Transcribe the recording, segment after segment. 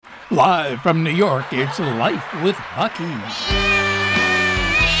Live from New York, it's Life with Bucky.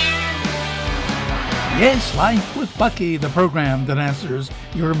 Yes, Life with Bucky, the program that answers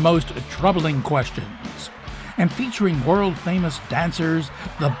your most troubling questions. And featuring world-famous dancers,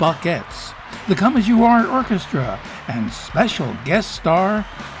 the Buckettes, the Come As You Are Orchestra, and special guest star,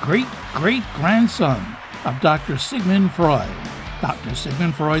 great-great-grandson of Dr. Sigmund Freud, Dr.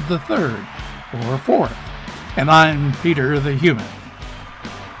 Sigmund Freud III, or Fourth. And I'm Peter the Human.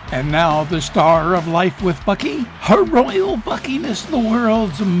 And now the star of Life with Bucky, her royal buckiness, the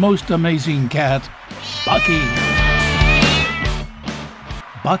world's most amazing cat, Bucky.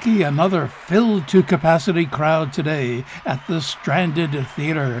 Bucky, another filled to capacity crowd today at the Stranded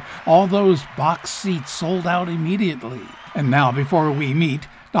Theater. All those box seats sold out immediately. And now, before we meet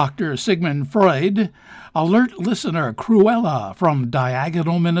Dr. Sigmund Freud, alert listener Cruella from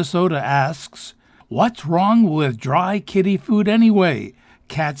Diagonal, Minnesota asks, "What's wrong with dry kitty food anyway?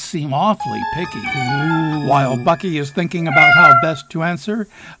 Cats seem awfully picky." Ooh. While Bucky is thinking about how best to answer,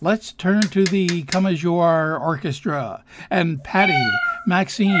 let's turn to the Come As You Are Orchestra and Patty,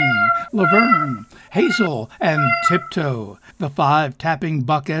 Maxine, Laverne, Hazel, and Tiptoe, the 5 tapping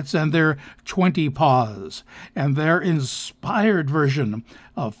Buckettes and their 20 paws, and their inspired version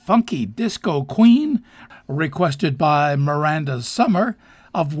of Funky Disco Queen, requested by Miranda Summer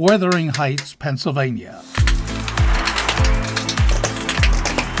of Wuthering Heights, Pennsylvania.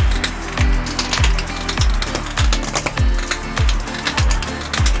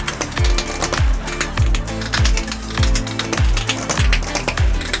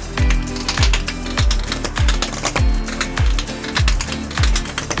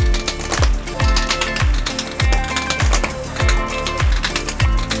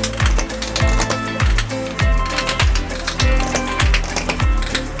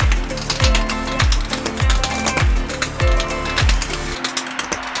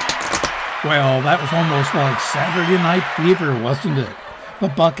 Well, that was almost like Saturday Night Fever, wasn't it? The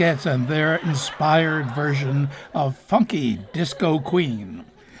Buckettes and their inspired version of Funky Disco Queen.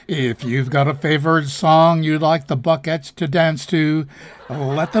 If you've got a favorite song you'd like the Buckettes to dance to,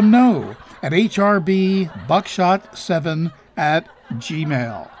 let them know at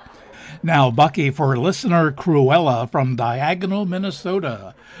hrbbuckshot7@gmail. Now, Bucky, for listener Cruella from Diagonal,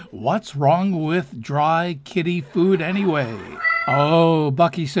 Minnesota, what's wrong with dry kitty food anyway? Oh,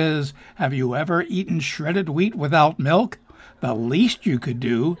 Bucky says, have you ever eaten shredded wheat without milk? The least you could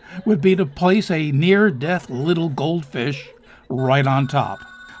do would be to place a near-death little goldfish right on top.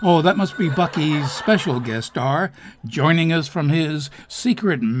 Oh, that must be Bucky's special guest star, joining us from his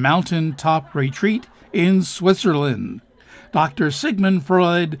secret mountaintop retreat in Switzerland, Dr. Sigmund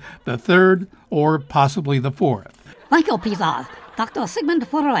Freud III, or possibly the Fourth. Thank you, Peter. Dr. Sigmund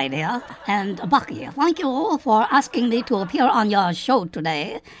Freud here, and Bucky, thank you for asking me to appear on your show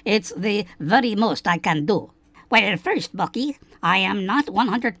today. It's the very most I can do. Well, first, Bucky, I am not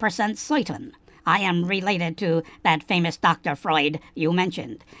 100% certain I am related to that famous Dr. Freud you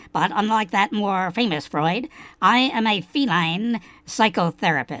mentioned. But unlike that more famous Freud, I am a feline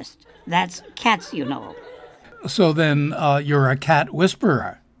psychotherapist. That's cats, you know. So then you're a cat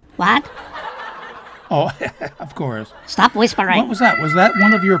whisperer. What? Oh, of course. Stop whispering. What was that? Was that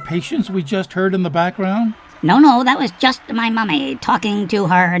one of your patients we just heard in the background? No, that was just my mummy talking to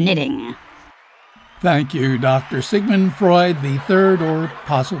her knitting. Thank you, Dr. Sigmund Freud III, or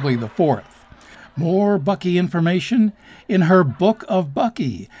possibly the Fourth. More Bucky information in her Book of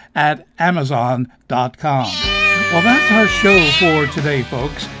Bucky at Amazon.com. Well, that's our show for today,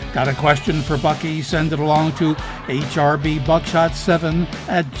 folks. Got a question for Bucky? Send it along to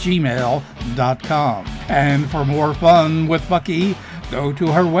hrbbuckshot7@gmail.com. And for more fun with Bucky, go to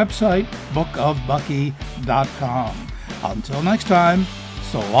her website, bookofbucky.com. Until next time,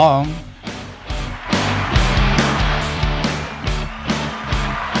 so long.